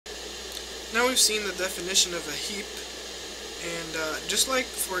Now we've seen the definition of a heap, and just like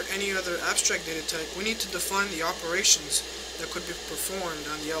for any other abstract data type, we need to define the operations that could be performed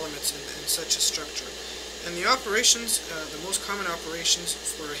on the elements in such a structure. And the operations, the most common operations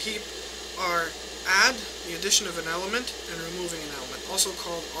for a heap are add, the addition of an element, and removing an element, also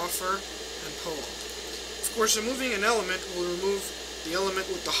called offer and pull. Of course, removing an element will remove the element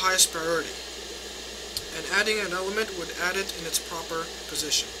with the highest priority, and adding an element would add it in its proper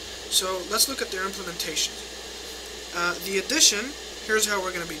position. So let's look at their implementation. The addition, here's how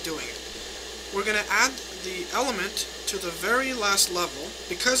we're going to be doing it. We're going to add the element to the very last level.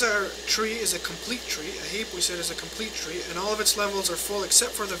 Because our tree is a complete tree, a heap we said is a complete tree, and all of its levels are full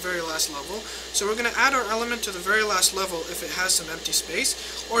except for the very last level. So we're going to add our element to the very last level if it has some empty space,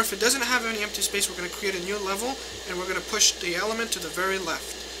 or if it doesn't have any empty space, we're going to create a new level and we're going to push the element to the very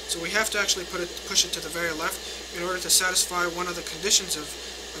left. So we have to actually push it to the very left in order to satisfy one of the conditions of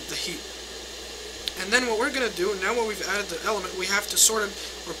the heap. And then what we're going to do, now that we've added the element, we have to sort it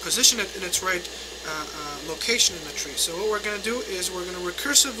or position it in its right location in the tree. So what we're going to do is we're going to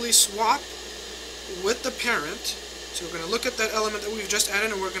recursively swap with the parent. So we're going to look at that element that we've just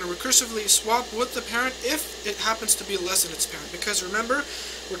added, and we're going to recursively swap with the parent if it happens to be less than its parent. Because remember,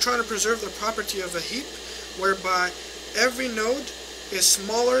 we're trying to preserve the property of a heap whereby every node is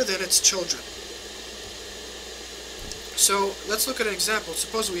smaller than its children. So let's look at an example.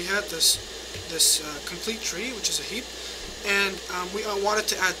 Suppose we had this complete tree, which is a heap, and we wanted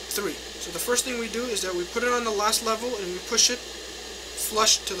to add 3. So the first thing we do is that we put it on the last level and we push it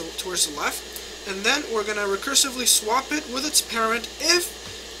flush towards the left, and then we're going to recursively swap it with its parent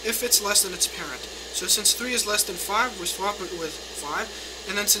if it's less than its parent. So since 3 is less than 5, we swap it with 5,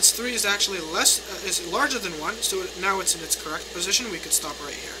 and then since 3 is actually is larger than 1, so now it's in its correct position, we could stop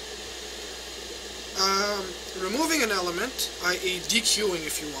right here. Removing an element, i.e. dequeuing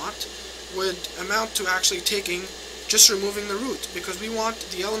if you want, would amount to actually just removing the root, because we want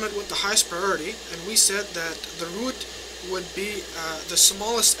the element with the highest priority, and we said that the root would be the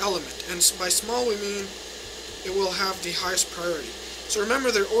smallest element, and by small we mean it will have the highest priority. So remember,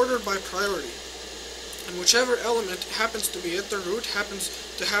 they're ordered by priority, and whichever element happens to be at the root happens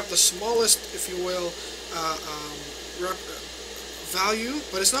to have the smallest, if you will, value,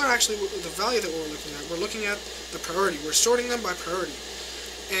 but it's not actually the value that we're looking at. We're looking at the priority. We're sorting them by priority,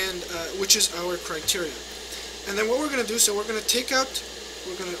 and which is our criteria. And then what we're going to do, so we're going to take out,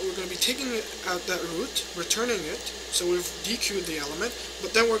 we're going to be taking out that root, returning it. So we've dequeued the element,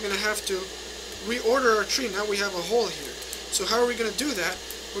 but then we're going to have to reorder our tree. Now we have a hole here. So how are we going to do that?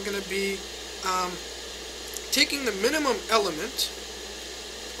 We're going to be taking the minimum element,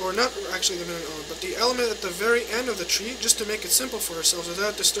 or not actually the minimum element, but the element at the very end of the tree, just to make it simple for ourselves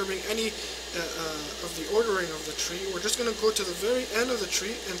without disturbing any of the ordering of the tree. We're just going to go to the very end of the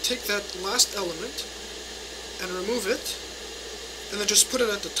tree and take that last element and remove it, and then just put it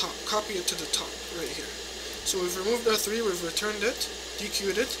at the top, copy it to the top right here. So we've removed our 3, we've returned it,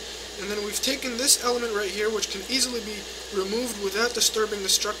 dequeued it, and then we've taken this element right here, which can easily be removed without disturbing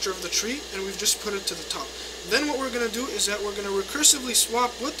the structure of the tree, and we've just put it to the top. Then what we're going to do is that we're going to recursively swap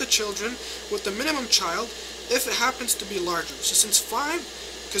with the children, with the minimum child, if it happens to be larger. So since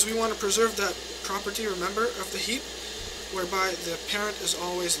 5, because we want to preserve that property, remember, of the heap, whereby the parent is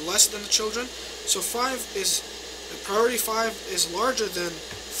always less than the children, so priority 5 is larger than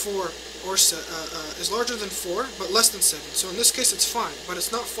 4, or is larger than 4, but less than 7. So in this case it's fine, but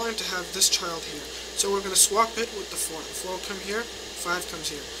it's not fine to have this child here. So we're going to swap it with the 4. The 4 will come here, 5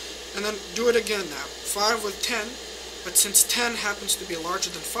 comes here. And then do it again now. 5 with 10, but since 10 happens to be larger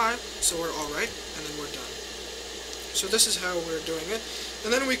than 5, so we're alright, and then we're done. So this is how we're doing it.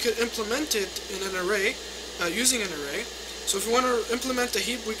 And then we could implement it in an array, using an array. So if we want to implement a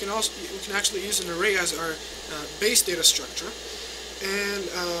heap, we can actually use an array as our base data structure. And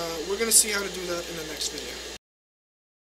we're going to see how to do that in the next video.